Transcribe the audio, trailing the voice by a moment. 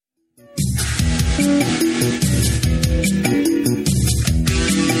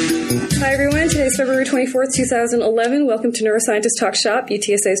is February 24th, 2011. Welcome to Neuroscientist Talk Shop,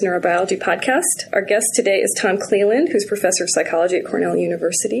 UTSA's neurobiology podcast. Our guest today is Tom Cleland, who's professor of psychology at Cornell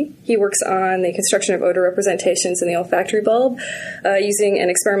University. He works on the construction of odor representations in the olfactory bulb using an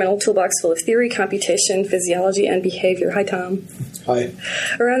experimental toolbox full of theory, computation, physiology, and behavior. Hi, Tom. Hi.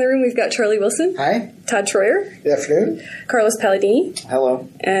 Around the room, we've got Charlie Wilson. Hi. Todd Troyer. Good afternoon. Carlos Palladini. Hello.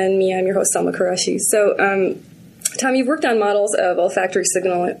 And me, I'm your host, Salma Qureshi. So, Tom, you've worked on models of olfactory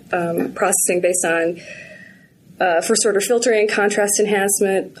signal processing based on first-order filtering, contrast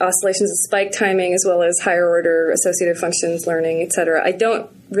enhancement, oscillations of spike timing, as well as higher-order associative functions, learning, etc. I don't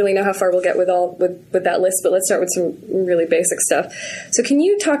really know how far we'll get with that list, but let's start with some really basic stuff. So can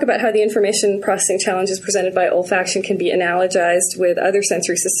you talk about how the information processing challenges presented by olfaction can be analogized with other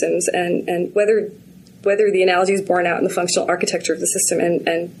sensory systems, and whether the analogy is borne out in the functional architecture of the system,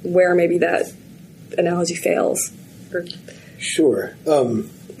 and where maybe that analogy fails? Sure.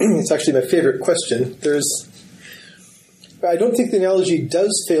 It's actually my favorite question. I don't think the analogy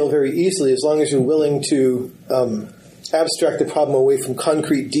does fail very easily as long as you're willing to abstract the problem away from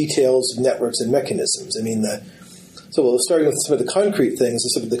concrete details of networks and mechanisms. I mean, starting with some of the concrete things,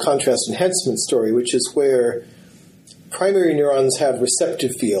 sort of the contrast enhancement story, which is where primary neurons have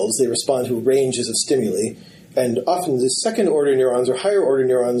receptive fields. They respond to ranges of stimuli. And often the second-order neurons or higher-order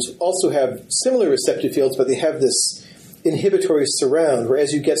neurons also have similar receptive fields, but they have this inhibitory surround, where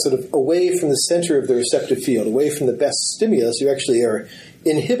as you get sort of away from the center of the receptive field, away from the best stimulus, you actually are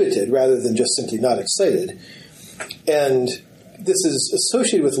inhibited rather than just simply not excited. And this is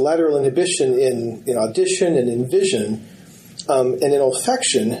associated with lateral inhibition in audition and in vision, and in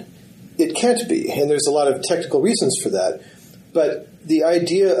olfaction, it can't be. And there's a lot of technical reasons for that. But the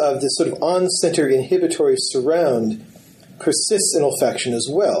idea of this sort of on-center inhibitory surround persists in olfaction as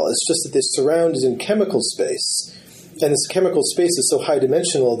well. It's just that this surround is in chemical space. And this chemical space is so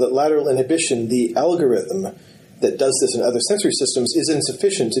high-dimensional that lateral inhibition, the algorithm that does this in other sensory systems, is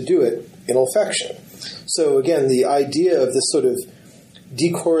insufficient to do it in olfaction. So again, the idea of this sort of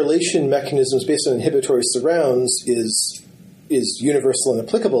decorrelation mechanisms based on inhibitory surrounds is universal and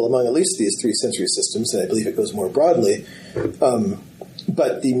applicable among at least these three sensory systems, and I believe it goes more broadly.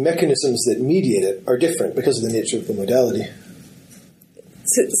 But the mechanisms that mediate it are different because of the nature of the modality.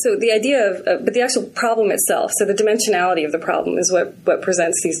 So the idea but the actual problem itself, so the dimensionality of the problem is what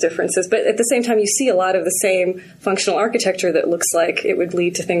presents these differences. But at the same time, you see a lot of the same functional architecture that looks like it would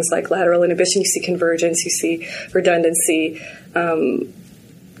lead to things like lateral inhibition. You see convergence, you see redundancy. Can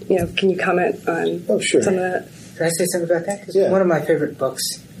you comment on some of that? Can I say something about that? Because yeah. One of my favorite books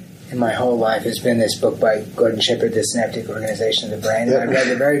in my whole life has been this book by Gordon Shepard, The Synaptic Organization of the Brain. Yep. And I read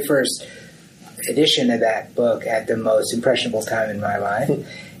the very first edition of that book at the most impressionable time in my life.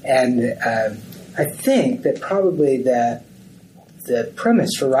 And I think that probably the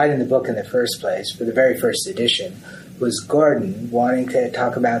premise for writing the book in the first place, for the very first edition, was Gordon wanting to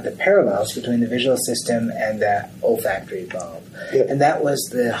talk about the parallels between the visual system and the olfactory bulb. Yep. And that was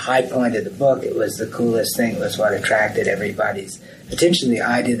the high point of the book. It was the coolest thing. It was what attracted everybody's attention, the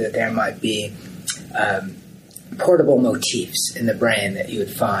idea that there might be portable motifs in the brain that you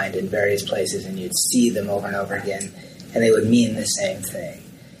would find in various places, and you'd see them over and over again, and they would mean the same thing.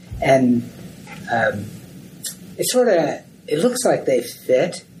 And it looks like they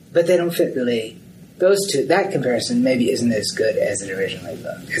fit, but they don't fit really. Those two, that comparison maybe isn't as good as it originally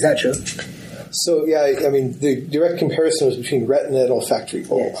looked. Is that true? So, yeah, I mean, the direct comparison was between retina and olfactory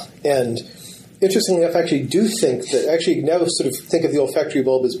bulb. Yes. And interestingly enough, I actually do think that, now sort of think of the olfactory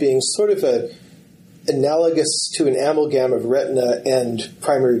bulb as being sort of analogous to an amalgam of retina and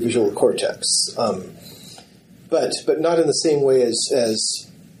primary visual cortex. But not in the same way as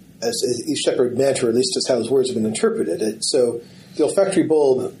Shepard meant, or at least as how his words have been interpreted. So the olfactory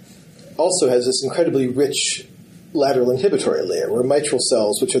bulb also has this incredibly rich lateral inhibitory layer, where mitral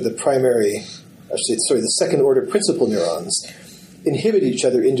cells, which are the the second-order principal neurons, inhibit each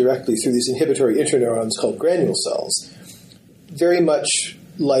other indirectly through these inhibitory interneurons called granule cells, very much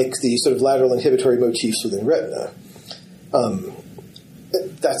like the sort of lateral inhibitory motifs within retina.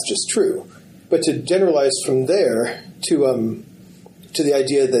 That's just true. But to generalize from there to the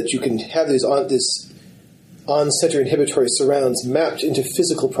idea that you can have this on-center inhibitory surrounds mapped into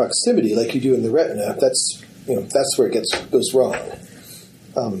physical proximity like you do in the retina, that's where it goes wrong.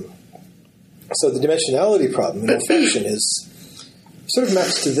 So the dimensionality problem in olfaction is sort of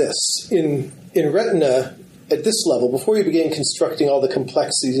maps to this. In retina, at this level, before you begin constructing all the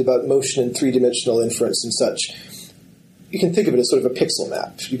complexities about motion and three-dimensional inference and such, you can think of it as sort of a pixel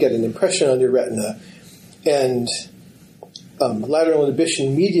map. You get an impression on your retina, and lateral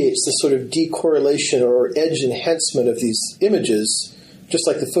inhibition mediates the sort of decorrelation or edge enhancement of these images just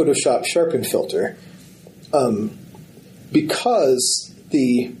like the Photoshop sharpen filter, because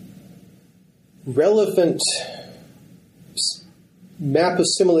the relevant map of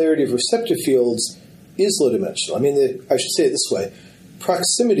similarity of receptive fields is low-dimensional. I mean, I should say it this way.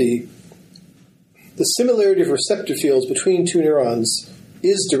 Proximity, the similarity of receptive fields between two neurons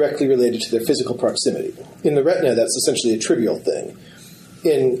is directly related to their physical proximity. In the retina, that's essentially a trivial thing.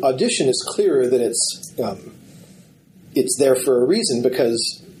 In audition, it's clearer that it's there for a reason,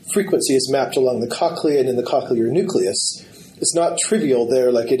 because frequency is mapped along the cochlea and in the cochlear nucleus. It's not trivial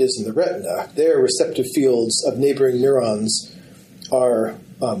there like it is in the retina. Their receptive fields of neighboring neurons are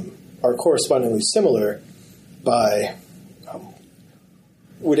correspondingly similar by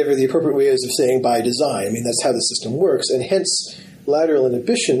whatever the appropriate way is of saying by design. I mean, that's how the system works, and hence lateral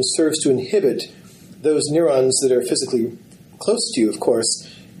inhibition serves to inhibit those neurons that are physically close to you, of course,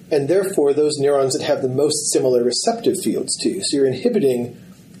 and therefore those neurons that have the most similar receptive fields to you. So you're inhibiting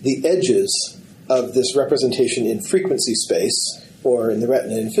the edges of this representation in frequency space, or in the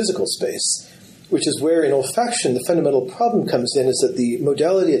retina in physical space, which is where in olfaction the fundamental problem comes in, is that the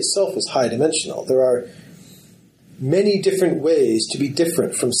modality itself is high-dimensional. There are many different ways to be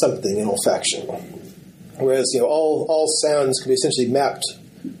different from something in olfaction. Whereas, all sounds can be essentially mapped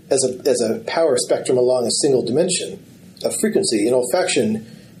as a power spectrum along a single dimension of frequency. In olfaction,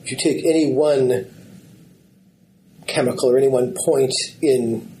 if you take any one chemical or any one point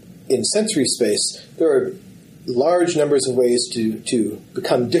in sensory space, there are large numbers of ways to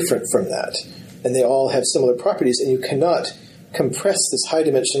become different from that. And they all have similar properties, and you cannot compress this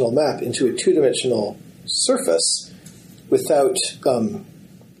high-dimensional map into a two-dimensional surface without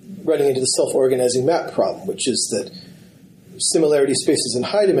running into the self-organizing map problem, which is that similarity spaces in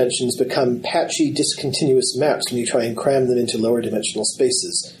high dimensions become patchy, discontinuous maps when you try and cram them into lower dimensional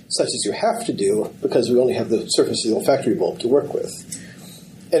spaces, such as you have to do because we only have the surface of the olfactory bulb to work with.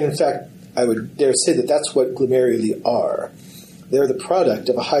 And in fact, I would dare say that that's what glomeruli are. They're the product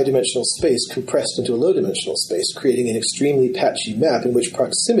of a high-dimensional space compressed into a low-dimensional space, creating an extremely patchy map in which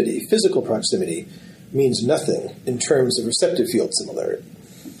proximity, physical proximity, means nothing in terms of receptive field similarity.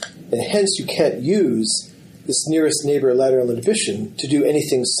 And hence you can't use this nearest neighbor lateral inhibition to do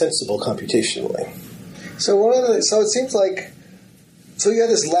anything sensible computationally. So it seems like, so you have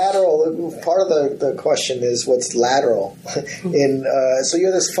this lateral, part of the question is what's lateral? So you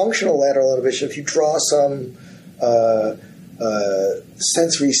have this functional lateral inhibition. If you draw some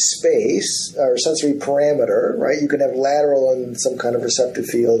sensory space or sensory parameter, right? You can have lateral in some kind of receptive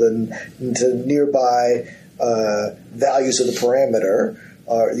field and to nearby values of the parameter.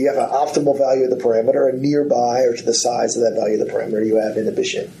 You have an optimal value of the parameter, and nearby or to the sides of that value of the parameter, you have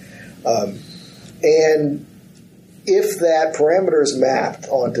inhibition. And if that parameter is mapped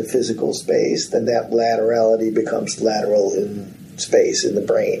onto physical space, then that laterality becomes lateral in space in the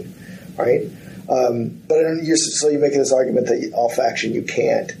brain, right? So you're making this argument that olfaction you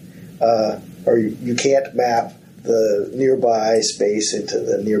can't, or you can't map the nearby space into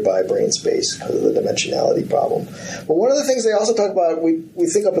the nearby brain space because of the dimensionality problem. But one of the things they also talk about, we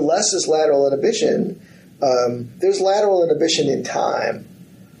think of it less as lateral inhibition. There's lateral inhibition in time,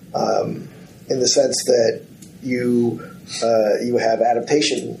 in the sense that you have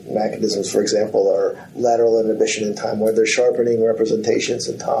adaptation mechanisms, for example, or lateral inhibition in time, where they're sharpening representations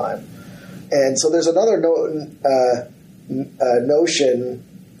in time. And so there's another notion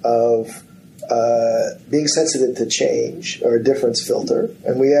of being sensitive to change, or a difference filter.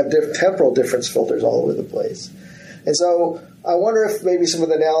 And we have temporal difference filters all over the place. And so I wonder if maybe some of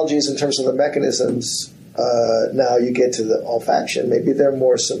the analogies in terms of the mechanisms, now you get to the olfaction, maybe they're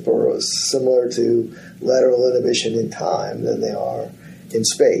more similar to lateral inhibition in time than they are in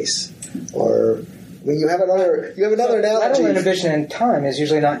space. Or when you have another analogy. Lateral inhibition in time is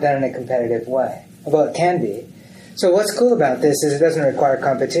usually not done in a competitive way, although it can be. So what's cool about this is it doesn't require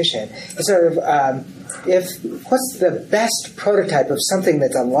competition. It's sort of, what's the best prototype of something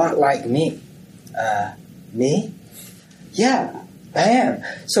that's a lot like me? Me? Yeah, I am.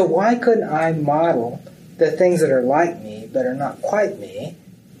 So why couldn't I model the things that are like me but are not quite me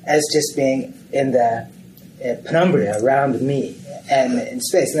as just being in the penumbra around me and in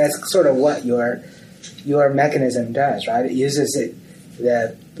space? And that's sort of what your mechanism does, right? It uses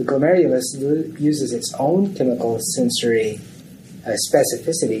the glomerulus uses its own chemical sensory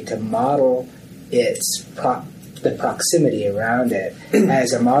specificity to model the proximity around it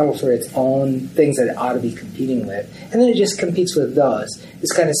as a model for its own things that it ought to be competing with, and then it just competes with those.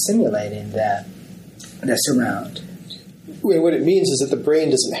 It's kind of simulating the surround. What it means is that the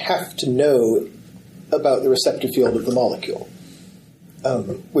brain doesn't have to know about the receptive field of the molecule,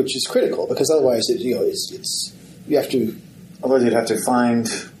 which is critical, because otherwise, you have to Otherwise, you'd have to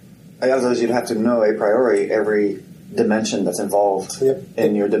otherwise, you'd have to know a priori every dimension that's involved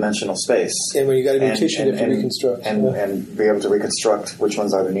in your dimensional space. And when you got a mutation, you have to reconstruct. And be able to reconstruct which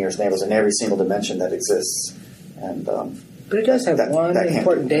ones are the nearest neighbors in every single dimension that exists. And but it does have one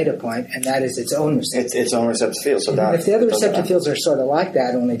important data point, and that is its own receptive its own receptive field. So that if the other receptive fields are sort of like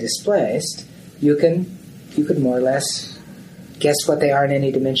that, only displaced, you could more or less guess what they are in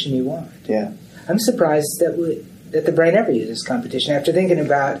any dimension you want. Yeah. I'm surprised that the brain ever uses competition. After thinking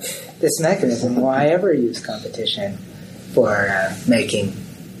about this mechanism, why ever use competition for making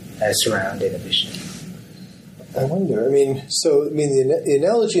a surround inhibition? I wonder. The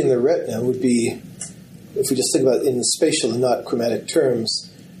analogy in the retina would be, if we just think about it in spatial and not chromatic terms,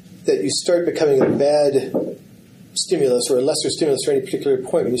 that you start becoming a bad stimulus or a lesser stimulus for any particular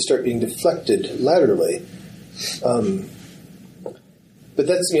point when you start being deflected laterally. But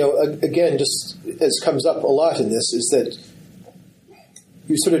that's, again, just as comes up a lot in this, is that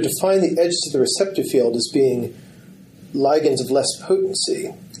you sort of define the edges of the receptive field as being ligands of less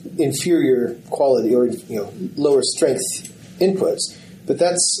potency, inferior quality, or lower strength inputs. But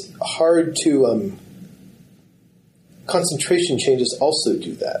that's hard to. Concentration changes also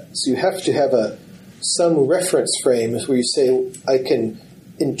do that. So you have to have some reference frame where you say, I can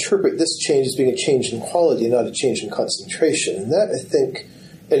interpret this change as being a change in quality and not a change in concentration. And that, I think,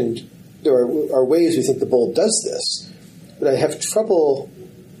 and there are ways we think the bulb does this, but I have trouble,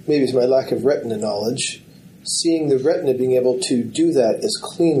 maybe it's my lack of retina knowledge, seeing the retina being able to do that as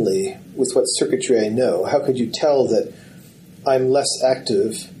cleanly with what circuitry I know. How could you tell that I'm less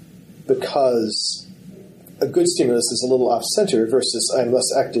active because a good stimulus is a little off-center versus I'm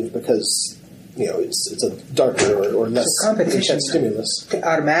less active because it's a darker or less intense stimulus.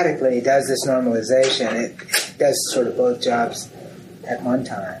 Automatically does this normalization. It does sort of both jobs at one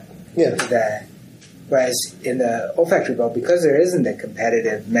time. Yeah. Whereas in the olfactory bulb, because there isn't a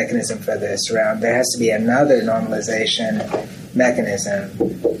competitive mechanism for the surround, there has to be another normalization mechanism.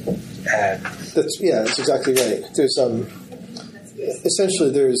 That's exactly right. There's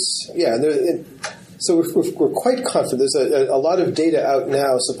so we're quite confident. There's a lot of data out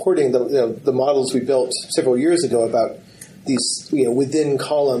now supporting the models we built several years ago about these within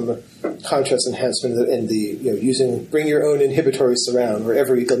column contrast enhancement and the using bring your own inhibitory surround, where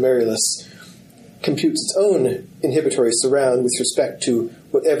every glomerulus computes its own inhibitory surround with respect to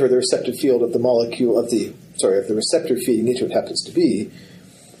whatever the receptive field of the molecule of the receptor feeding into it happens to be.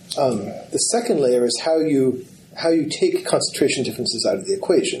 The second layer is how you take concentration differences out of the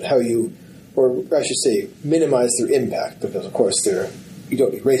equation, or I should say, minimize their impact, because of course you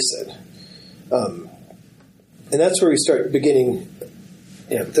don't erase it. And that's where we start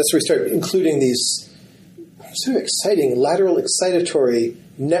including these sort of exciting lateral excitatory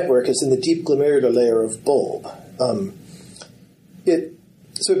network is in the deep glomerular layer of bulb. It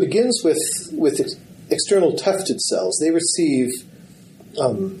begins with external tufted cells. They receive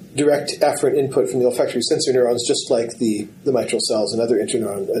direct afferent input from the olfactory sensor neurons, just like the mitral cells and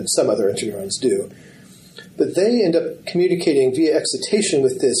some other interneurons do. But they end up communicating via excitation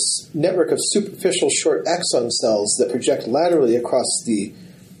with this network of superficial short axon cells that project laterally across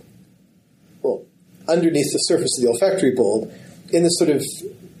underneath the surface of the olfactory bulb in this sort of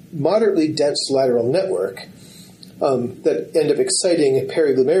moderately dense lateral network that end up exciting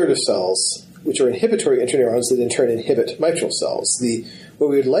periglomerular cells, which are inhibitory interneurons that in turn inhibit mitral cells. What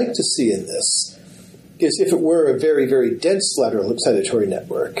we would like to see in this is if it were a very, very dense lateral excitatory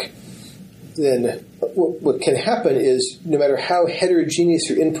network, then what can happen is no matter how heterogeneous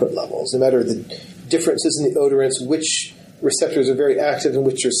your input levels, no matter the differences in the odorants, which receptors are very active and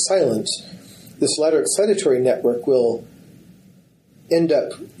which are silent, this lateral excitatory network will end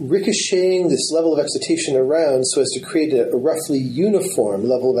up ricocheting this level of excitation around so as to create a roughly uniform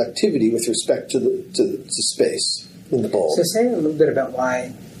level of activity with respect to the space in the bulb. So say a little bit about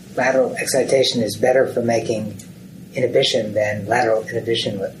why lateral excitation is better for making inhibition than lateral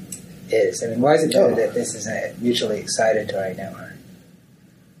inhibition is. I mean, why is it better that this is a mutually excitatory network?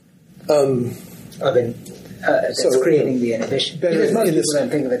 That's creating the inhibition. Because most people don't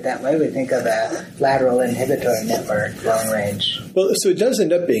think of it that way. We think of a lateral inhibitory network, long range. Well, so it does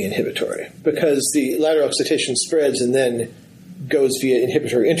end up being inhibitory because the lateral excitation spreads and then goes via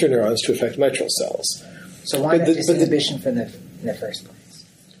inhibitory interneurons to affect mitral cells. So why not just inhibition in the first place?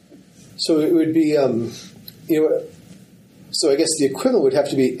 So it would be, so I guess the equivalent would have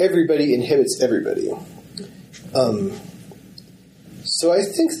to be everybody inhibits everybody. So I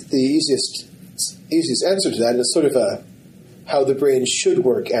think the easiest answer to that is sort of a how the brain should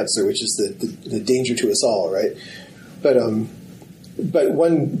work answer, which is the danger to us all, right? But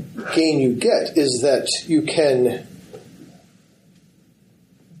one gain you get is that you can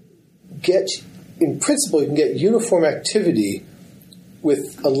get, in principle, you can get uniform activity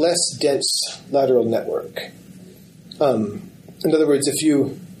with a less dense lateral network. In other words, I'm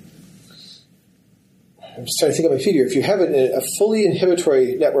just trying to think on my feet here. If you have a fully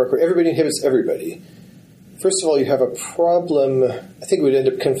inhibitory network where everybody inhibits everybody, first of all, you have a problem. I think it would end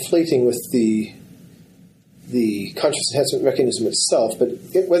up conflating with the conscious enhancement mechanism itself. But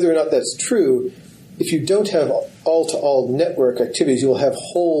whether or not that's true, if you don't have all-to-all network activities, you will have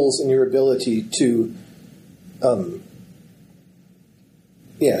holes in your ability to.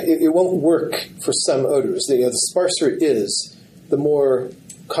 It won't work for some odors. The sparser it is, the more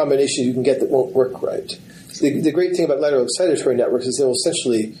combinations you can get that won't work right. The great thing about lateral excitatory networks is they'll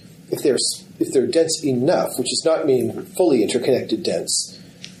essentially, if they're dense enough, which does not mean fully interconnected dense,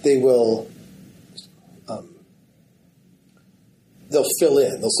 they will they'll fill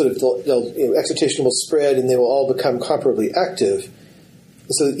in. Excitation will spread, and they will all become comparably active.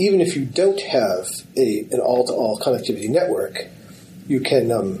 So that even if you don't have an all-to-all connectivity network, you can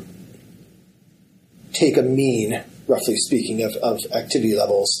take a mean, roughly speaking, of activity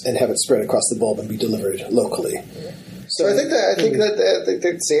levels and have it spread across the bulb and be delivered locally. So I think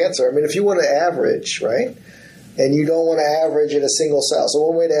that's the answer. I mean, if you want to average, right, and you don't want to average in a single cell. So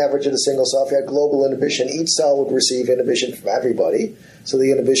one way to average in a single cell, if you had global inhibition, each cell would receive inhibition from everybody. So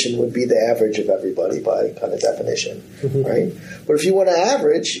the inhibition would be the average of everybody by kind of definition, right? But if you want to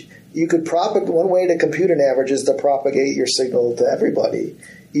average, you could one way to compute an average is to propagate your signal to everybody,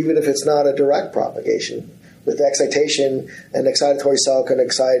 even if it's not a direct propagation. With excitation, an excitatory cell can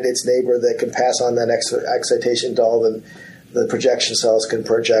excite its neighbor that can pass on that excitation to all the projection cells can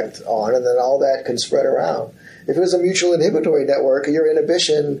project on, and then all that can spread around. If it was a mutual inhibitory network, your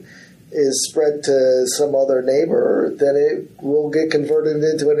inhibition is spread to some other neighbor, then it will get converted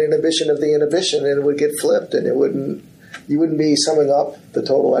into an inhibition of the inhibition, and it would get flipped, and you wouldn't be summing up the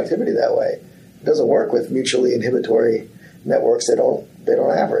total activity that way. It doesn't work with mutually inhibitory networks. They don't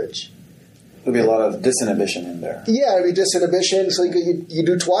average. There'll be a lot of disinhibition in there. Yeah, it'll be disinhibition. So you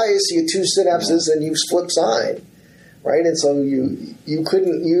do twice, you get two synapses, and you flip sign, right? And so you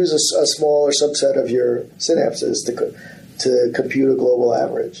couldn't use a smaller subset of your synapses to compute a global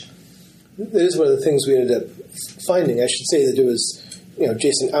average. That is one of the things we ended up finding. I should say that it was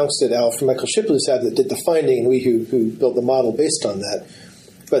Jason Aungst et al. From Michael Shipley's lab that did the finding, and we who built the model based on that.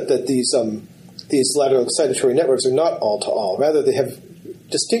 But that these lateral excitatory networks are not all-to-all. Rather, they have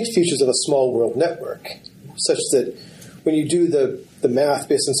distinct features of a small world network, such that when you do the math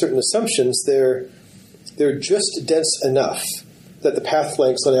based on certain assumptions, they're just dense enough that the path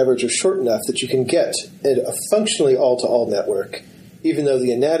lengths on average are short enough that you can get a functionally all-to-all network, even though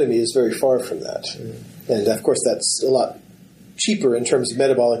the anatomy is very far from that. And, of course, that's a lot cheaper in terms of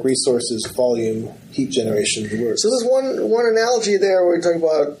metabolic resources, volume, heat generation, the works. So there's one analogy there where we talk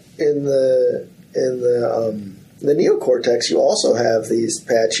about in the neocortex, you also have these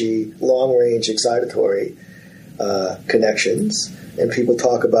patchy, long-range excitatory connections, and people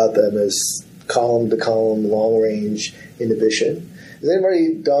talk about them as column-to-column, long-range inhibition. Has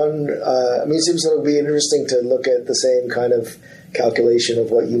anybody done? It seems it would be interesting to look at the same kind of calculation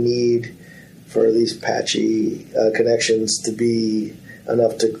of what you need for these patchy connections to be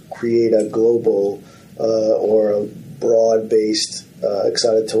enough to create a global or a broad-based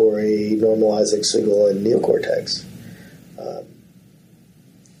excitatory normalizing signal in neocortex.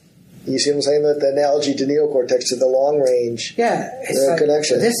 You see what I'm saying? That the analogy to neocortex, to the long-range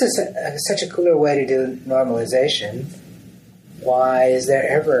connection. This is such a cooler way to do normalization. Why is there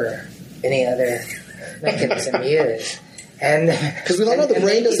ever any other mechanism used? Because we don't know the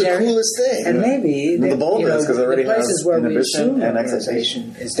brain does the coolest thing. And maybe the bulb is because it already has inhibition and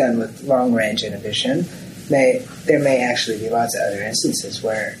excitation is done with long-range inhibition. There may actually be lots of other instances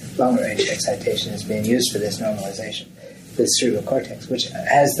where long-range excitation is being used for this normalization, for the cerebral cortex, which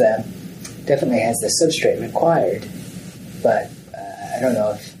definitely has the substrate required. But I don't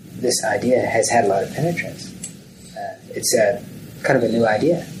know if this idea has had a lot of penetrance. It's kind of a new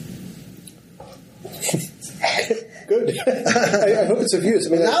idea. Good. I hope it's of use.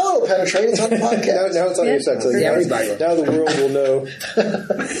 Now it'll penetrate. It's on the podcast. Now it's on your side. So now the world will know.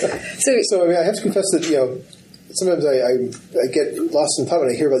 So I have to confess that sometimes I get lost in thought when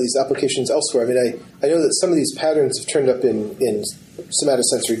I hear about these applications elsewhere. I know that some of these patterns have turned up in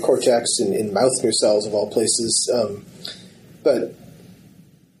somatosensory cortex, in mouth nerve cells of all places. But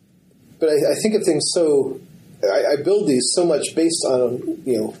I think of things so. I build these so much based on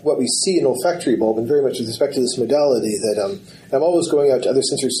what we see in olfactory bulb, and very much with respect to this modality, that I'm always going out to other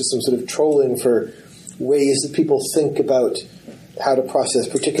sensory systems, sort of trolling for ways that people think about how to process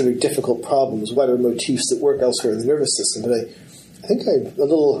particularly difficult problems, what are motifs that work elsewhere in the nervous system. But I think I'm a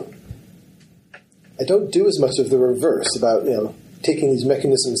little I don't do as much of the reverse about taking these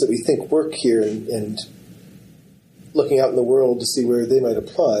mechanisms that we think work here and looking out in the world to see where they might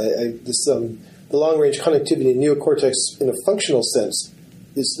apply. The long-range connectivity in neocortex in a functional sense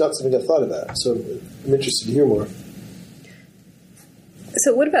is not something I've thought about, so I'm interested to hear more.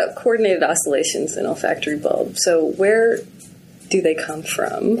 So what about coordinated oscillations in olfactory bulb? So where do they come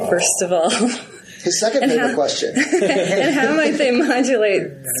from, first of all? His second favorite question. And how might they modulate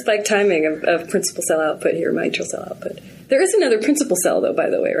spike timing of principal cell output here, mitral cell output? There is another principal cell, though, by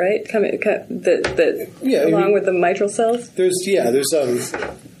the way, right? Along with the mitral cells? There's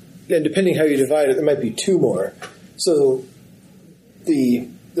and depending how you divide it, there might be two more. So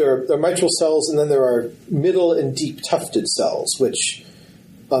there are mitral cells, and then there are middle and deep tufted cells, which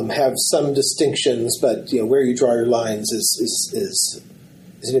have some distinctions, but where you draw your lines is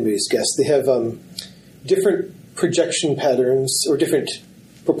anybody's guess. They have different projection patterns or different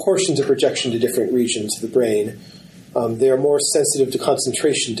proportions of projection to different regions of the brain. They are more sensitive to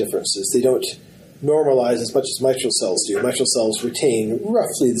concentration differences. They don't normalize as much as mitral cells do. Mitral cells retain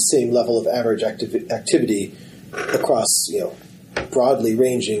roughly the same level of average activity across broadly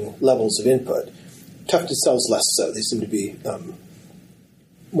ranging levels of input. Tufted cells less so. They seem to be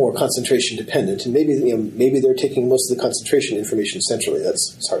more concentration dependent, and maybe they're taking most of the concentration information centrally.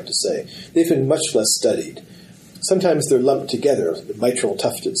 It's hard to say. They've been much less studied. Sometimes they're lumped together, the mitral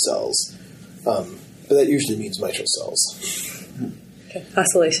tufted cells, but that usually means mitral cells. Okay.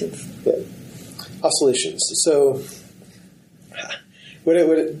 Oscillations. Yeah. Oscillations. So,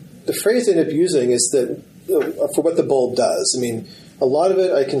 the phrase I end up using is that for what the bulb does. I mean, a lot of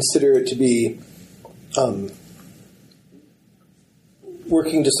it I consider it to be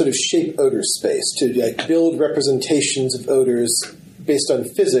working to sort of shape odor space, to build representations of odors based on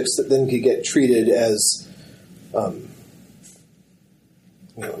physics that then could get treated as, in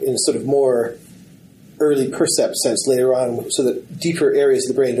a sort of more early percept sense later on, so that deeper areas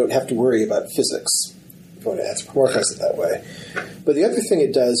of the brain don't have to worry about physics, if you want to anthropomorphize it that way. But the other thing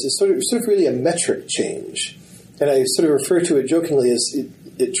it does is sort of really a metric change. And I sort of refer to it jokingly as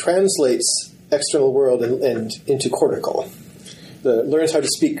it translates external world and into cortical. Learns how to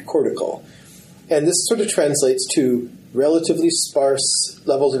speak cortical. And this sort of translates to relatively sparse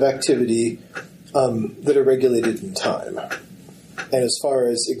levels of activity that are regulated in time. And as far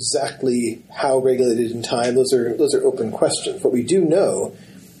as exactly how regulated in time, those are open questions. What we do know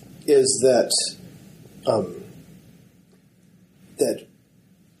is that that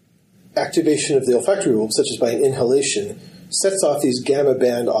activation of the olfactory bulb, such as by an inhalation, sets off these gamma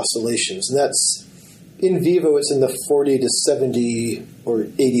band oscillations. And that's in vivo, it's in the 40 to 70 or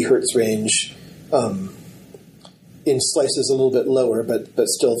 80 hertz range. In slices, a little bit lower, but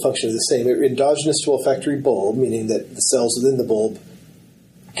still functionally the same. Endogenous to olfactory bulb, meaning that the cells within the bulb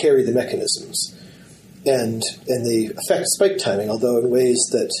carry the mechanisms, and they affect spike timing, although in ways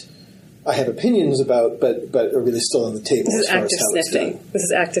that I have opinions about, but are really still on the table. This is active sniffing. This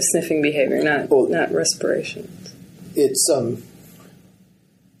is active sniffing behavior, not respiration. It's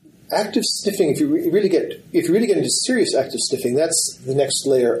active sniffing. If you really get into serious active sniffing, that's the next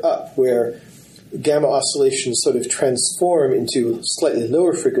layer up, where gamma oscillations sort of transform into slightly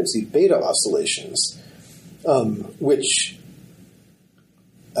lower frequency beta oscillations, which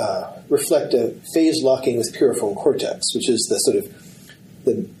reflect a phase locking with piriform cortex, which is the sort of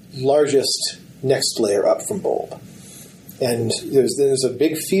the largest next layer up from bulb. And there's a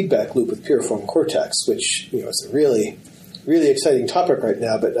big feedback loop with piriform cortex, which is a really, really exciting topic right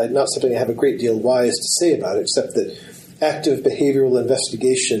now, but not something I have a great deal wise to say about, except that active behavioral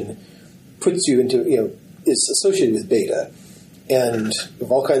investigation puts you into, is associated with beta, and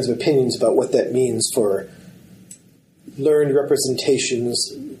have all kinds of opinions about what that means for learned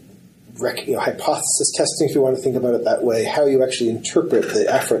representations, hypothesis testing, if you want to think about it that way, how you actually interpret the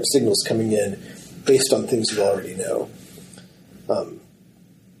afferent signals coming in based on things you already know.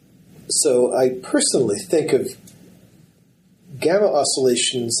 So I personally think of gamma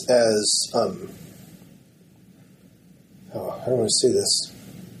oscillations as, how do I want to say this?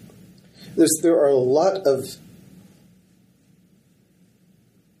 There are a lot of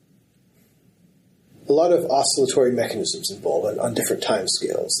oscillatory mechanisms in bulb on different time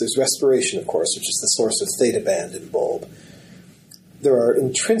scales. There's respiration, of course, which is the source of theta band in bulb. There are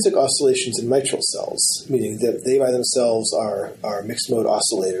intrinsic oscillations in mitral cells, meaning that they by themselves are mixed mode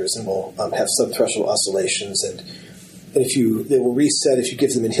oscillators and will have subthreshold oscillations, and they will reset if you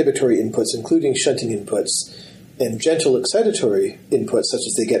give them inhibitory inputs, including shunting inputs, and gentle excitatory inputs, such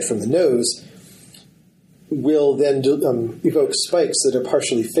as they get from the nose, will then evoke spikes that are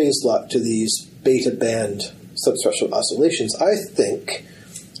partially phase locked to these beta band subthreshold oscillations. I think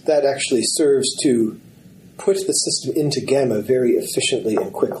that actually serves to put the system into gamma very efficiently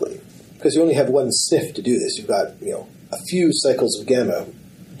and quickly. Because you only have one sniff to do this. You've got, a few cycles of gamma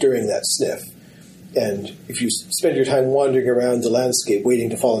during that sniff. And if you spend your time wandering around the landscape waiting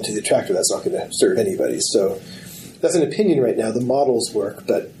to fall into the attractor, that's not going to serve anybody. So that's an opinion right now. The models work,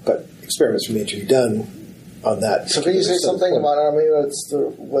 but experiments remain to be done on that. So can you say something about, whether it's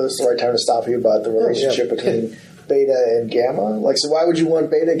the right time to stop you, about the relationship between beta and gamma? Like, so why would you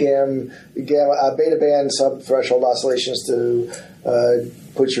want beta band subthreshold oscillations to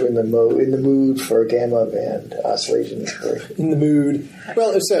put you in the mood for gamma band oscillations? In the mood.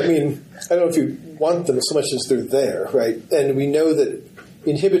 Well, I don't know if you want them so much as they're there, right? And we know that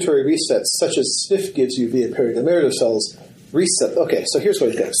inhibitory resets, such as SNF gives you via periglomerular cells, reset. Okay, so here's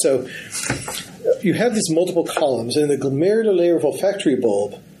what it goes. So you have these multiple columns, and in the glomerular layer of olfactory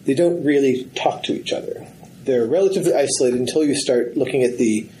bulb, they don't really talk to each other. They're relatively isolated until you start looking at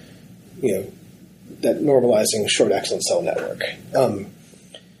the, that normalizing short axon cell network.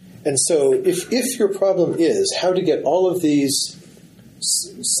 And so if your problem is how to get all of these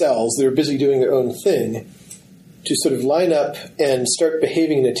cells that are busy doing their own thing to sort of line up and start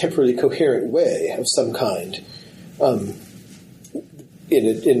behaving in a temporally coherent way of some kind,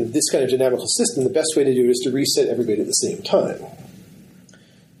 in this kind of dynamical system, the best way to do it is to reset everybody at the same time.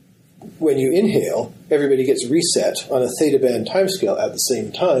 When you inhale, everybody gets reset on a theta band timescale at the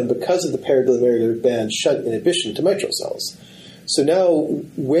same time because of the periglomerular band shunt inhibition to mitral cells. So now,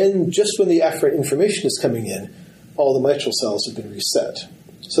 when the afferent information is coming in, all the mitral cells have been reset.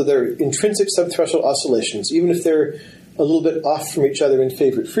 So they're intrinsic subthreshold oscillations, even if they're a little bit off from each other in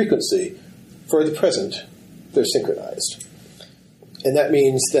favorite frequency, for the present, they're synchronized. And that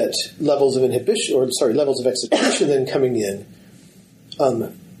means that levels of excitation then coming in,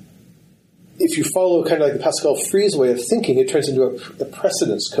 if you follow kind of like the Pascal-Fries way of thinking, it turns into a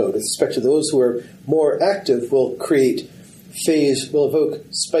precedence code with respect to those who are more active will evoke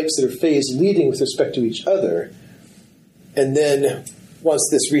spikes that are phase leading with respect to each other. And then once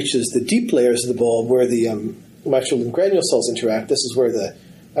this reaches the deep layers of the bulb where the mitral and granule cells interact, this is where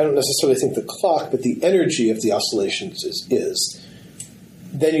I don't necessarily think the clock, but the energy of the oscillations is.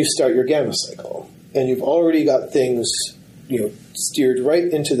 Then you start your gamma cycle. And you've already got things, steered right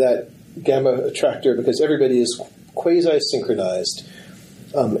into that gamma attractor because everybody is quasi-synchronized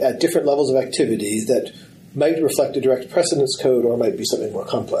at different levels of activity that might reflect a direct precedence code or might be something more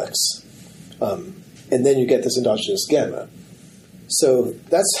complex. And then you get this endogenous gamma. So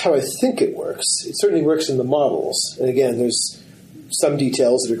that's how I think it works. It certainly works in the models. And again, there's some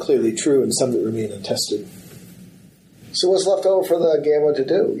details that are clearly true and some that remain untested. So what's left over for the gamma to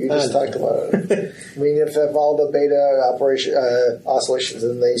do? You just talked about it. If all the beta oscillations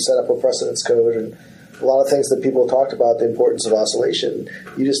and they set up a precedence code and a lot of things that people talked about, the importance of oscillation,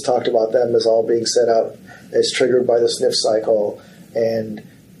 you just talked about them as all being set up as triggered by the SNF cycle and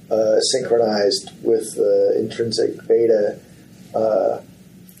synchronized with the intrinsic beta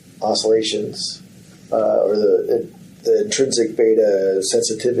oscillations or the intrinsic beta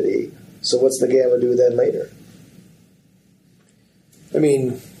sensitivity. So what's the gamma do then later?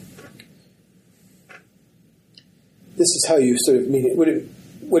 This is how you sort of mean it.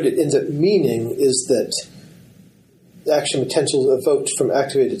 What it ends up meaning is that the action potential evoked from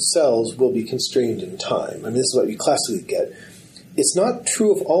activated cells will be constrained in time. This is what you classically get. It's not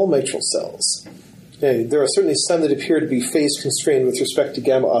true of all mitral cells. There are certainly some that appear to be phase constrained with respect to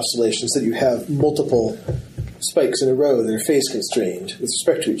gamma oscillations, that you have multiple spikes in a row that are phase constrained with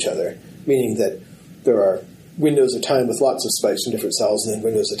respect to each other, meaning that there are windows of time with lots of spikes in different cells and then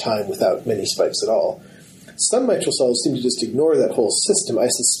windows of time without many spikes at all. Some mitral cells seem to just ignore that whole system. I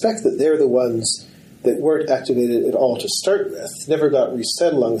suspect that they're the ones that weren't activated at all to start with, never got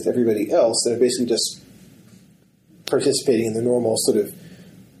reset along with everybody else, and are basically just participating in the normal sort of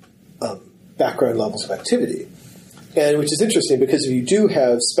background levels of activity. And which is interesting because if you do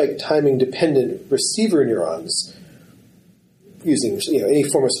have spike timing dependent receiver neurons using any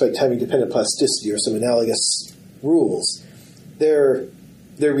form of spike timing dependent plasticity or some analogous rules, they're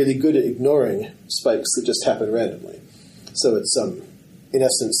really good at ignoring spikes that just happen randomly. So it's in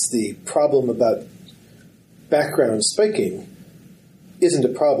essence the problem about background spiking isn't a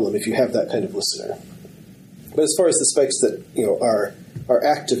problem if you have that kind of listener. But as far as the spikes that are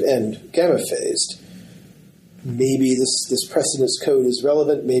active and gamma phased, maybe this precedence code is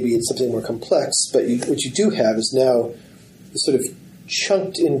relevant. Maybe it's something more complex. But what you do have is now sort of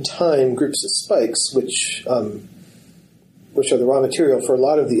chunked in time groups of spikes, which are the raw material for a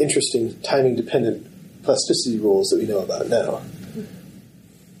lot of the interesting timing dependent plasticity rules that we know about now.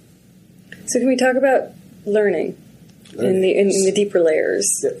 So can we talk about learning? in the deeper layers,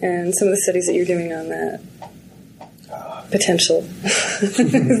 Yep. and some of the studies that you're doing on that potential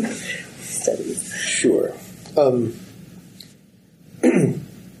studies. Sure.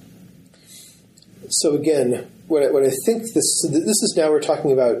 So again, what I think this is now we're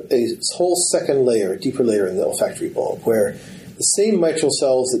talking about a whole second layer, deeper layer in the olfactory bulb, where the same mitral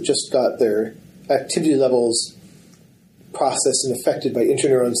cells that just got their activity levels processed and affected by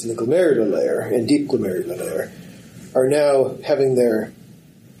interneurons in the glomerular layer and deep glomerular layer are now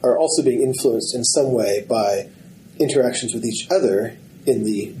are also being influenced in some way by interactions with each other in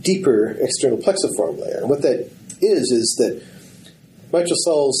the deeper external plexiform layer. And what that is that mitral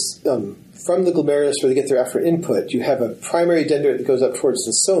cells, from the glomerulus where they get their afferent input, you have a primary dendrite that goes up towards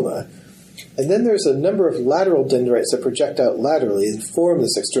the soma, and then there's a number of lateral dendrites that project out laterally and form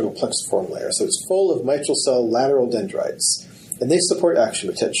this external plexiform layer. So it's full of mitral cell lateral dendrites, and they support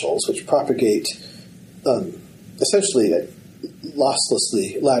action potentials, which propagate essentially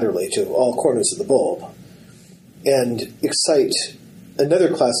losslessly laterally to all corners of the bulb, and excite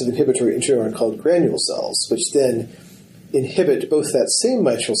another class of inhibitory interneuron called granule cells, which then inhibit both that same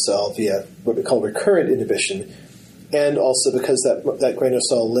mitral cell via what we call recurrent inhibition, and also because that granule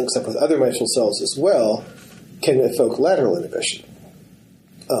cell links up with other mitral cells as well, can evoke lateral inhibition,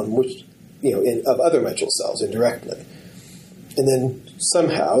 which of other mitral cells indirectly. And then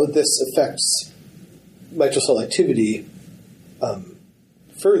somehow this affects mitral cell activity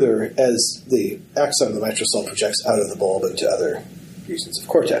further as the axon of the mitral cell projects out of the bulb into other regions of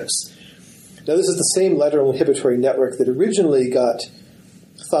cortex. Now, this is the same lateral inhibitory network that originally got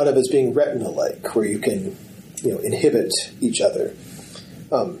thought of as being retina-like, where you can, inhibit each other.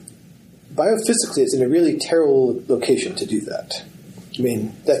 Biophysically, it's in a really terrible location to do that. I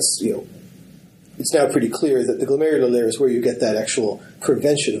mean, that's, it's now pretty clear that the glomerular layer is where you get that actual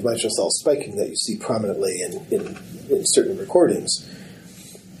prevention of mitral cell spiking that you see prominently in certain recordings.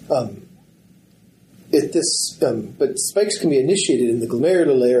 But spikes can be initiated in the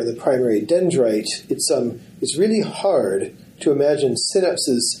glomerular layer, the primary dendrite. It's really hard to imagine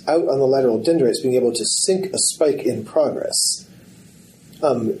synapses out on the lateral dendrites being able to sink a spike in progress.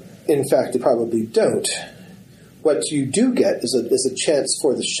 In fact, they probably don't. What you do get is a chance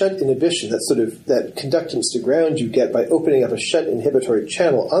for the shunt inhibition, that conductance to ground you get by opening up a shunt inhibitory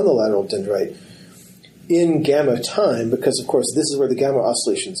channel on the lateral dendrite in gamma time, because, of course, this is where the gamma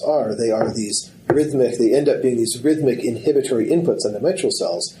oscillations are. They end up being these rhythmic inhibitory inputs on the mitral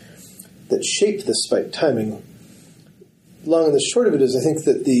cells that shape the spike timing. Long and the short of it is, I think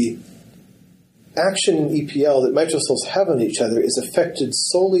that the action in EPL that mitral cells have on each other is affected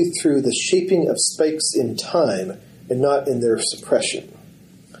solely through the shaping of spikes in time and not in their suppression.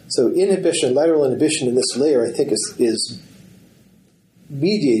 So lateral inhibition in this layer, I think, is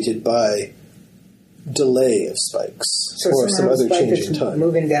mediated by delay of spikes or some other change in time.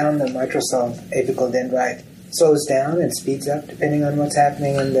 Moving down the mitral cell apical dendrite slows down and speeds up depending on what's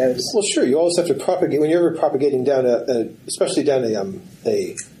happening in those. Well, sure. You always have to propagate when you're ever propagating down especially down a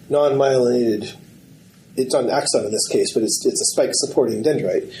non-myelinated. It's on axon in this case, but it's a spike supporting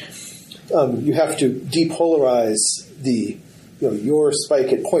dendrite. You have to depolarize your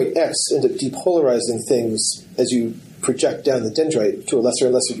spike at point X, end up depolarizing things as you project down the dendrite to a lesser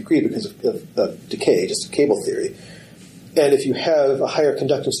and lesser degree because of decay, just cable theory. And if you have a higher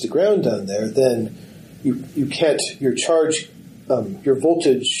conductance to ground down there, then you can't, your charge, your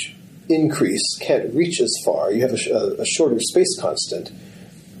voltage increase can't reach as far. You have a shorter space constant.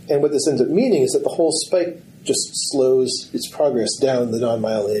 And what this ends up meaning is that the whole spike just slows its progress down the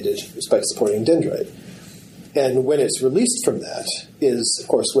non-myelinated spike-supporting dendrite. And when it's released from that is, of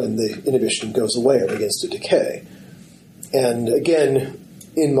course, when the inhibition goes away or begins to decay. And again,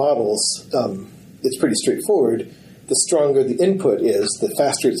 in models, it's pretty straightforward. The stronger the input is, the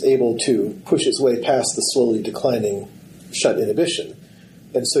faster it's able to push its way past the slowly declining shunt inhibition.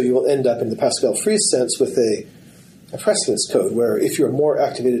 And so you will end up in the Pascal-Fries sense with a precedence code where if you're more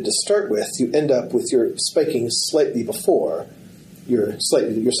activated to start with, you end up with your spiking slightly before your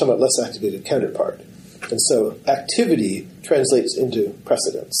somewhat less activated counterpart. And so activity translates into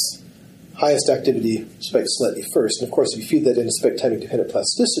precedence. Highest activity spikes slightly first. And of course, if you feed that into spike timing dependent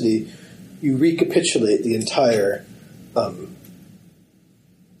plasticity, you recapitulate the entire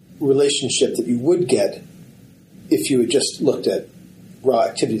relationship that you would get if you had just looked at raw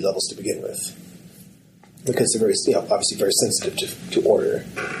activity levels to begin with, because they're obviously very sensitive to order.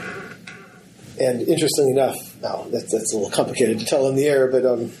 And interestingly enough, now that's a little complicated to tell on the air,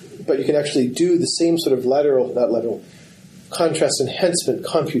 but you can actually do the same sort of contrast enhancement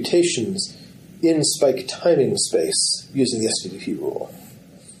computations in spike timing space using the SDDP rule.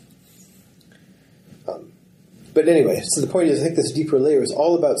 But anyway, so the point is, I think this deeper layer is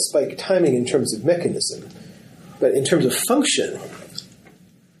all about spike timing in terms of mechanism. But in terms of function,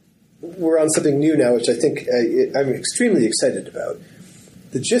 we're on something new now, which I think I'm extremely excited about.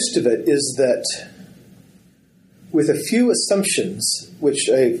 The gist of it is that with a few assumptions, which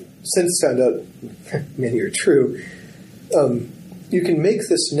I've since found out many are true, you can make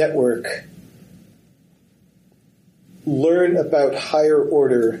this network learn about higher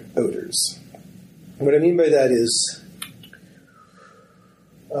order odors. And what I mean by that is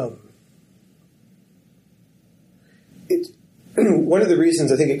one of the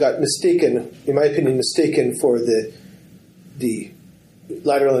reasons I think it got mistaken, in my opinion, for the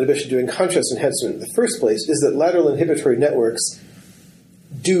lateral inhibition doing contrast enhancement in the first place is that lateral inhibitory networks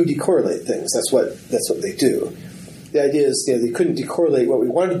do decorrelate things. That's what they do. The idea is they couldn't decorrelate what we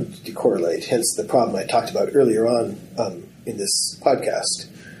wanted them to decorrelate, hence the problem I talked about earlier on in this podcast.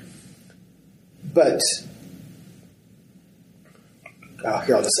 But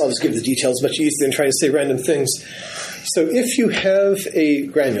here, I'll just give the details much easier than trying to say random things. So if you have a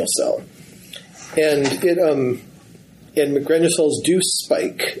granule cell, and granule cells do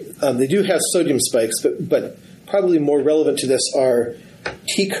spike, they do have sodium spikes, but probably more relevant to this are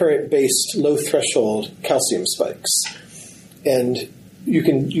T-current-based low-threshold calcium spikes. And you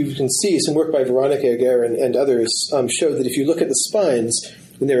can see some work by Veronica Aguirre and others show that if you look at the spines,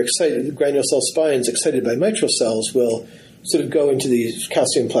 when they're excited, the granule cell spines excited by mitral cells will sort of go into these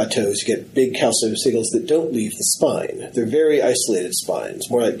calcium plateaus. You get big calcium signals that don't leave the spine. They're very isolated spines,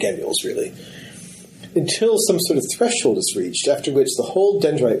 more like gannules, really. Until some sort of threshold is reached, after which the whole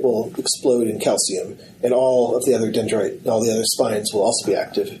dendrite will explode in calcium, and all of the other dendrite, all the other spines will also be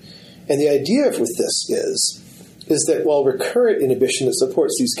active. And the idea with this is that while recurrent inhibition that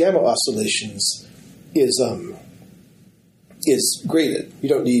supports these gamma oscillations is graded, you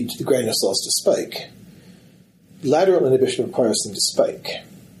don't need the granule cells to spike. Lateral inhibition requires them to spike,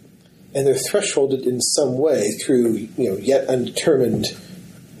 and they're thresholded in some way through yet undetermined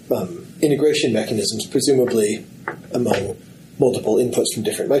integration mechanisms, presumably among multiple inputs from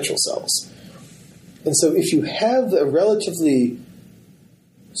different mitral cells. And so if you have a relatively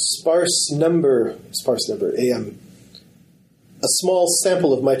sparse number, a small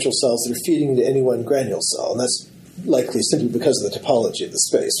sample of mitral cells that are feeding into any one granule cell, and that's likely simply because of the topology of the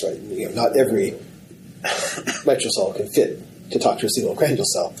space, right? Not every mitral cell can fit to talk to a single granule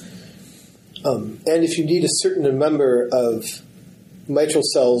cell. And if you need a certain number of mitral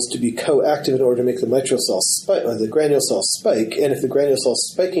cells to be coactive in order to make the mitral cell spike, or the granule cell spike, and if the granule cell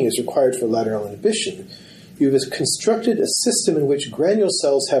spiking is required for lateral inhibition, you have constructed a system in which granule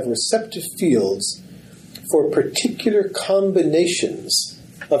cells have receptive fields for particular combinations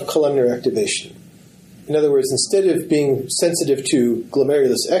of columnar activation. In other words, instead of being sensitive to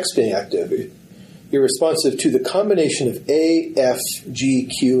glomerulus X being active, you're responsive to the combination of A, F, G,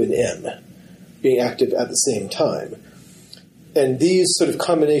 Q, and M being active at the same time. And these sort of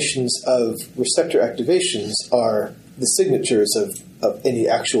combinations of receptor activations are the signatures of any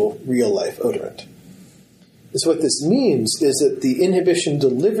actual real-life odorant. And so what this means is that the inhibition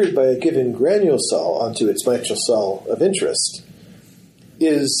delivered by a given granule cell onto its mitral cell of interest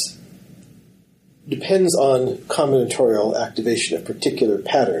depends on combinatorial activation of particular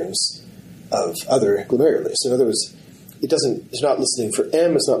patterns of other glomerulus. In other words, it's not listening for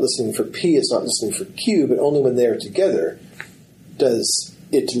M, it's not listening for P, it's not listening for Q, but only when they are together does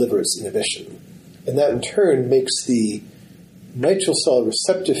it deliver its inhibition. And that in turn makes the mitral cell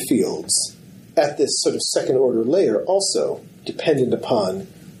receptive fields at this sort of second order layer also dependent upon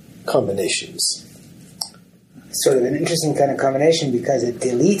combinations. Sort of an interesting kind of combination because it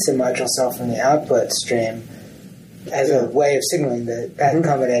deletes a mitral cell from the output stream as a way of signaling that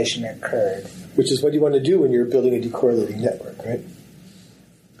combination occurred. Which is what you want to do when you're building a decorrelating network, right?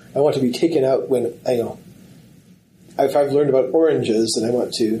 I want to be taken out when if I've learned about oranges and I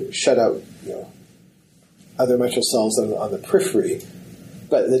want to shut out other mitral cells on the periphery,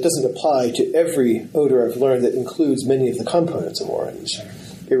 but that doesn't apply to every odor I've learned that includes many of the components of orange.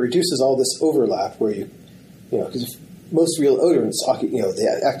 It reduces all this overlap where because most real odorants,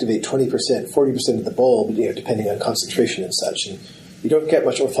 they activate 20%, 40% of the bulb, depending on concentration and such, and you don't get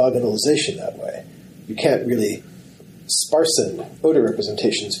much orthogonalization that way. You can't really sparsen odor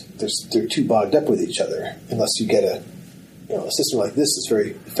representations. They're too bogged up with each other unless you get a system like this that's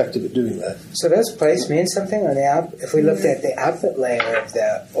very effective at doing that. So does place mean something on the if we looked at the output layer of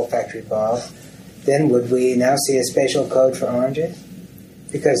the olfactory bulb, then would we now see a spatial code for oranges?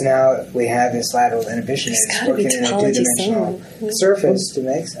 Because now we have this lateral inhibition that's working in a two-dimensional surface to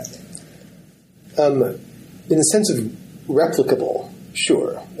make something. In the sense of replicable,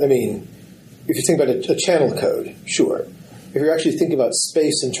 sure. I mean, if you think about a channel code, sure. If you're actually thinking about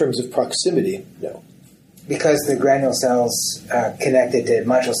space in terms of proximity, no. Because the granule cells are connected to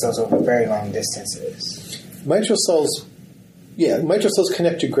mitral cells over very long distances. Mitral cells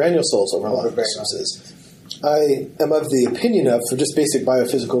connect to granule cells over long distances. I am of the opinion of, for just basic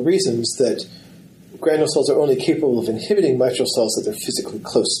biophysical reasons, that granule cells are only capable of inhibiting mitral cells that they're physically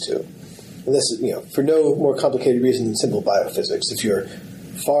close to. And this is, for no more complicated reason than simple biophysics. If you're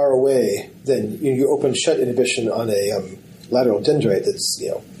far away, then you open shut inhibition on a lateral dendrite that's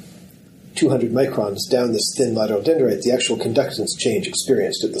 200 microns down this thin lateral dendrite. The actual conductance change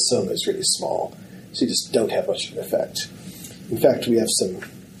experienced at the soma is really small, so you just don't have much of an effect. In fact, we have some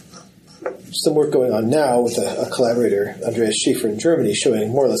work going on now with a collaborator, Andreas Schaefer in Germany, showing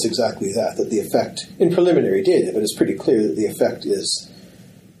more or less exactly that the effect, in preliminary data, but it's pretty clear that the effect is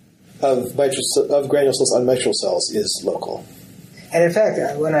of granule cells on mitral cells is local. And in fact,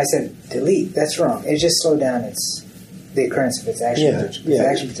 when I said delete, that's wrong. It just slowed down the occurrence of its action potential. The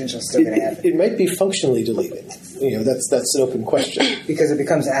action potential is still going to happen. It might be functionally deleting. That's an open question. Because it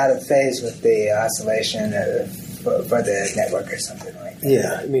becomes out of phase with the oscillation for the network or something like that.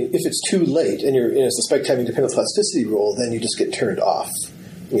 Yeah, if it's too late and you're in a suspect having dependent plasticity rule, then you just get turned off.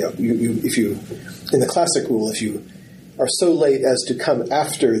 If you in the classic rule, if you are so late as to come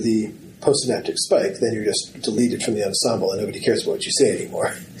after the postsynaptic spike, then you're just deleted from the ensemble and nobody cares about what you say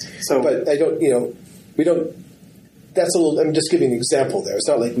anymore. So, but I don't, we don't. That's a little. I'm just giving an example there. It's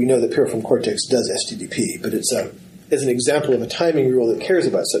not like we know that piriform cortex does STDP, but it's as an example of a timing rule that cares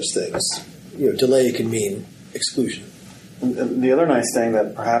about such things. Delay can mean exclusion. The other nice thing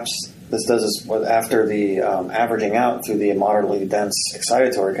that perhaps this does is after the averaging out through the moderately dense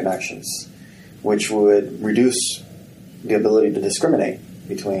excitatory connections, which would reduce the ability to discriminate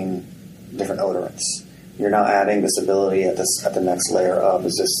between different odorants. You're now adding this ability at the next layer of.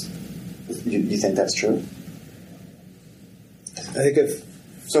 Is this? You think that's true? I think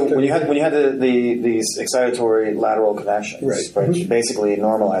when you had these excitatory lateral connections, right, which basically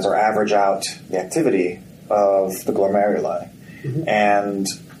normalize or average out the activity of the glomeruli, and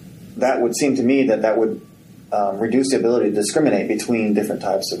that would seem to me that would reduce the ability to discriminate between different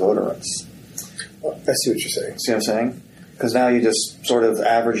types of odorants. I see what you're saying. See what I'm saying? Because now you just sort of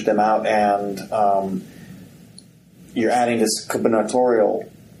average them out, and you're adding this combinatorial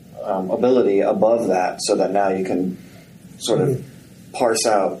ability above that, so that now you can sort of parse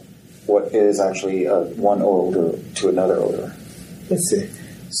out what is actually one odor to another odor. Let's see.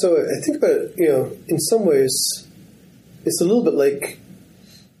 So I think about it, in some ways, it's a little bit like,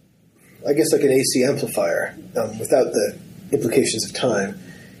 I guess, like an AC amplifier without the implications of time.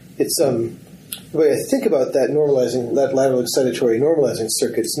 It's the way I think about that lateral excitatory normalizing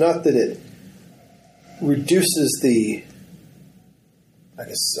circuit. It's not that it reduces the,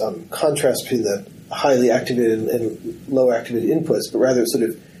 contrast between the highly activated and low activated inputs, but rather it sort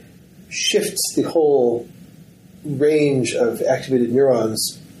of shifts the whole range of activated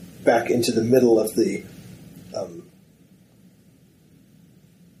neurons back into the middle of the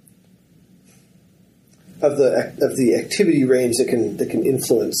activity range that can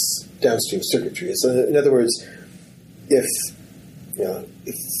influence downstream circuitry. So in other words, if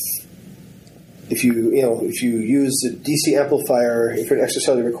you use a DC amplifier for an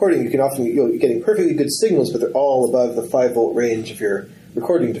extracellular recording, you can often you're getting perfectly good signals, but they're all above the 5-volt range of your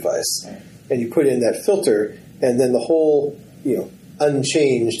recording device. And you put in that filter, and then the whole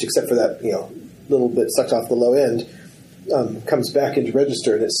unchanged, except for that little bit sucked off the low end, comes back into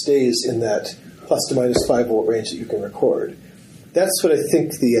register, and it stays in that plus to minus 5-volt range that you can record. That's what I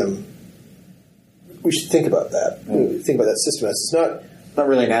think we should think about that. Think about that system as it's not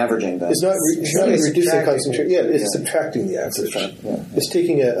really an averaging. Then it's not reducing concentration. Yeah, it's subtracting the average. It's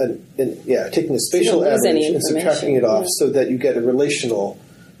taking taking a spatial average and subtracting it off so that you get a relational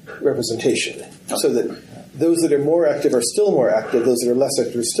representation. So that those that are more active are still more active. Those that are less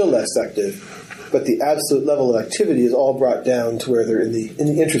active are still less active. But the absolute level of activity is all brought down to where they're in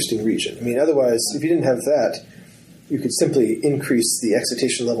the interesting region. otherwise, if you didn't have that, you could simply increase the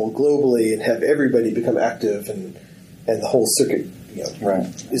excitation level globally and have everybody become active, and the whole circuit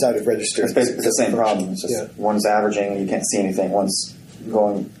is out of register. It's basically the same problem. It's just one's averaging and you can't see anything. One's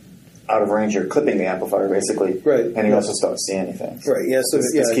going out of range. You're clipping the amplifier basically, and you also don't see anything. Right. Yeah. So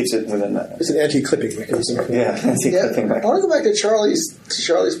this keeps it within that. It's an anti-clipping mechanism. Anti-clipping mechanism. I want to go back to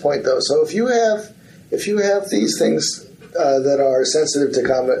Charlie's point though. So if you have these things that are sensitive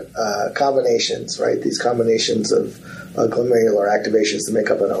to combinations, right? These combinations of glomerular activations to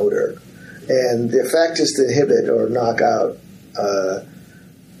make up an odor, and the effect is to inhibit or knock out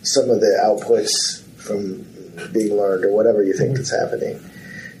some of the outputs from being learned or whatever you think that's happening.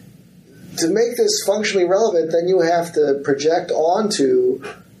 to make this functionally relevant, then you have to project onto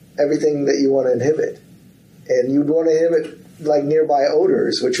everything that you want to inhibit. And you'd want to inhibit like nearby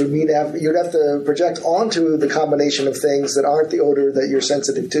odors, which would mean you'd have to project onto the combination of things that aren't the odor that you're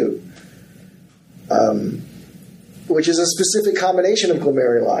sensitive to, which is a specific combination of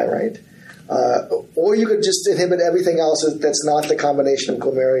glomeruli, right? Or you could just inhibit everything else that's not the combination of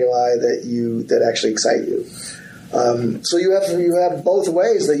glomeruli that actually excite you. So you have both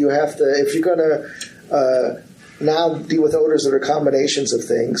ways that you have to, if you're going to now deal with odors that are combinations of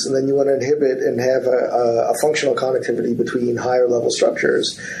things, and then you want to inhibit and have a functional connectivity between higher level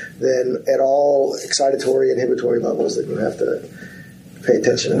structures, then at all excitatory inhibitory levels, that you have to pay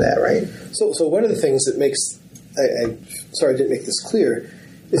attention to that, right? So one of the things that makes, sorry I didn't make this clear,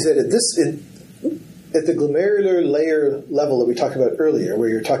 is that at the glomerular layer level that we talked about earlier, where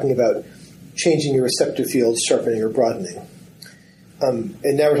you're talking about changing your receptor fields, sharpening or broadening, and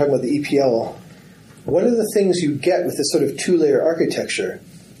now we're talking about the EPL. One of the things you get with this sort of two-layer architecture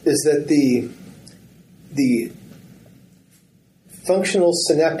is that the functional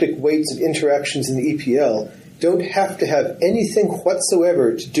synaptic weights of interactions in the EPL don't have to have anything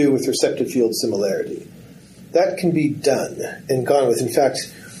whatsoever to do with receptor field similarity. That can be done and gone with. In fact,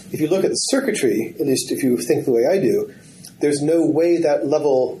 if you look at the circuitry, at least if you think the way I do, there's no way that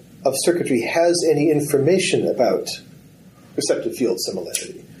level of circuitry has any information about receptor field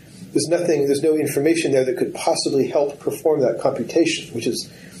similarity. There's no information there that could possibly help perform that computation, which is,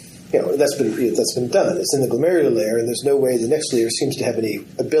 that's been done. It's in the glomerular layer, and there's no way the next layer seems to have any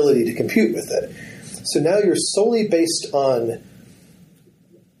ability to compute with it. So now you're solely based on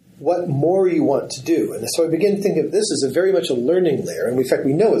what more you want to do. And so I begin to think of this as very much a learning layer, and in fact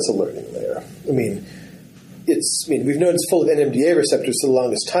we know it's a learning layer. We've known it's full of NMDA receptors for the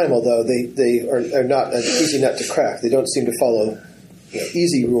longest time, although they are not an easy nut to crack. They don't seem to follow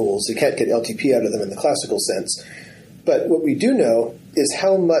easy rules. You can't get LTP out of them in the classical sense. But what we do know is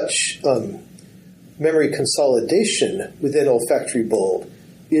how much memory consolidation within olfactory bulb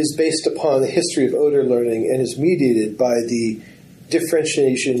is based upon the history of odor learning and is mediated by the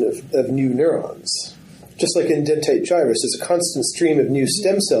differentiation of new neurons. Just like in dentate gyrus, there's a constant stream of new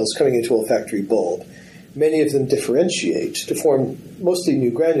stem cells coming into olfactory bulb. Many of them differentiate to form mostly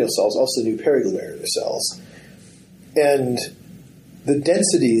new granule cells, also new periglomerular cells. And the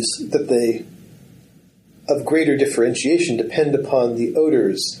densities of greater differentiation depend upon the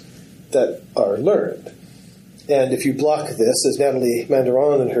odors that are learned. And if you block this, as Nathalie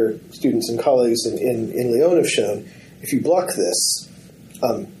Mandaron and her students and colleagues in Lyon have shown, if you block this,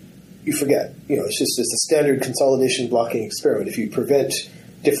 you forget. It's a standard consolidation blocking experiment. If you prevent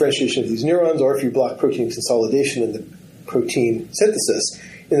differentiation of these neurons, or if you block protein consolidation and the protein synthesis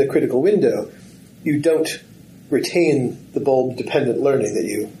in the critical window, you don't retain the bulb-dependent learning that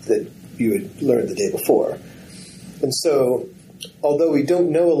you had learned the day before. And so, although we don't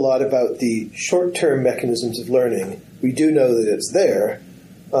know a lot about the short-term mechanisms of learning, we do know that it's there,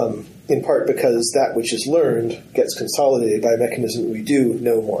 in part because that which is learned gets consolidated by a mechanism that we do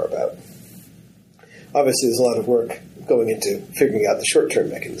know more about. Obviously, there's a lot of work going into figuring out the short-term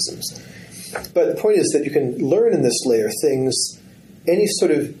mechanisms. But the point is that you can learn in this layer things, any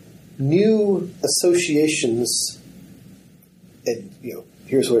sort of new associations, and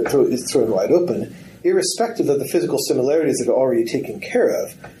here's where it's thrown wide open, irrespective of the physical similarities that are already taken care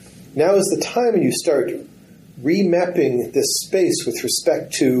of. Now is the time when you start remapping this space with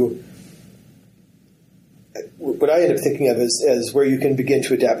respect to what I end up thinking of as where you can begin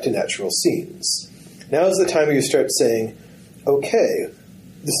to adapt to natural scenes. Now is the time where you start saying, okay,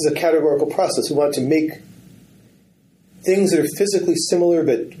 this is a categorical process. We want to make things that are physically similar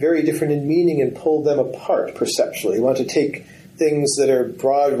but very different in meaning and pull them apart perceptually. We want to take things that are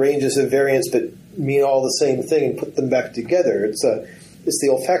broad ranges of variance but mean all the same thing and put them back together. It's the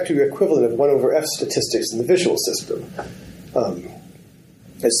olfactory equivalent of 1/F statistics in the visual system.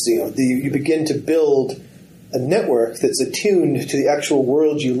 You begin to build a network that's attuned to the actual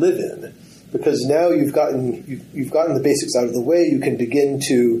world you live in, because now you've gotten the basics out of the way. You can begin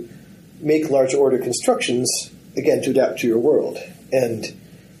to make larger order constructions, again, to adapt to your world. And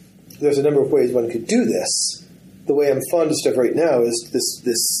there's a number of ways one could do this. The way I'm fondest of right now is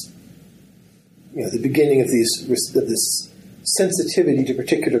the beginning of this sensitivity to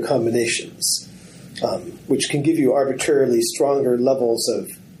particular combinations, which can give you arbitrarily stronger levels of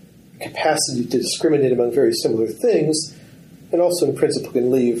capacity to discriminate among very similar things, and also in principle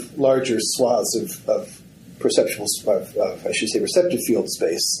can leave larger swaths of receptive field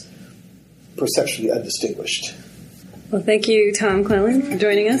space perceptually undistinguished. Well, thank you, Tom Cleland, for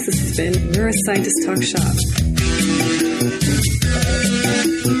joining us. This has been Neuroscientist Talk Shop.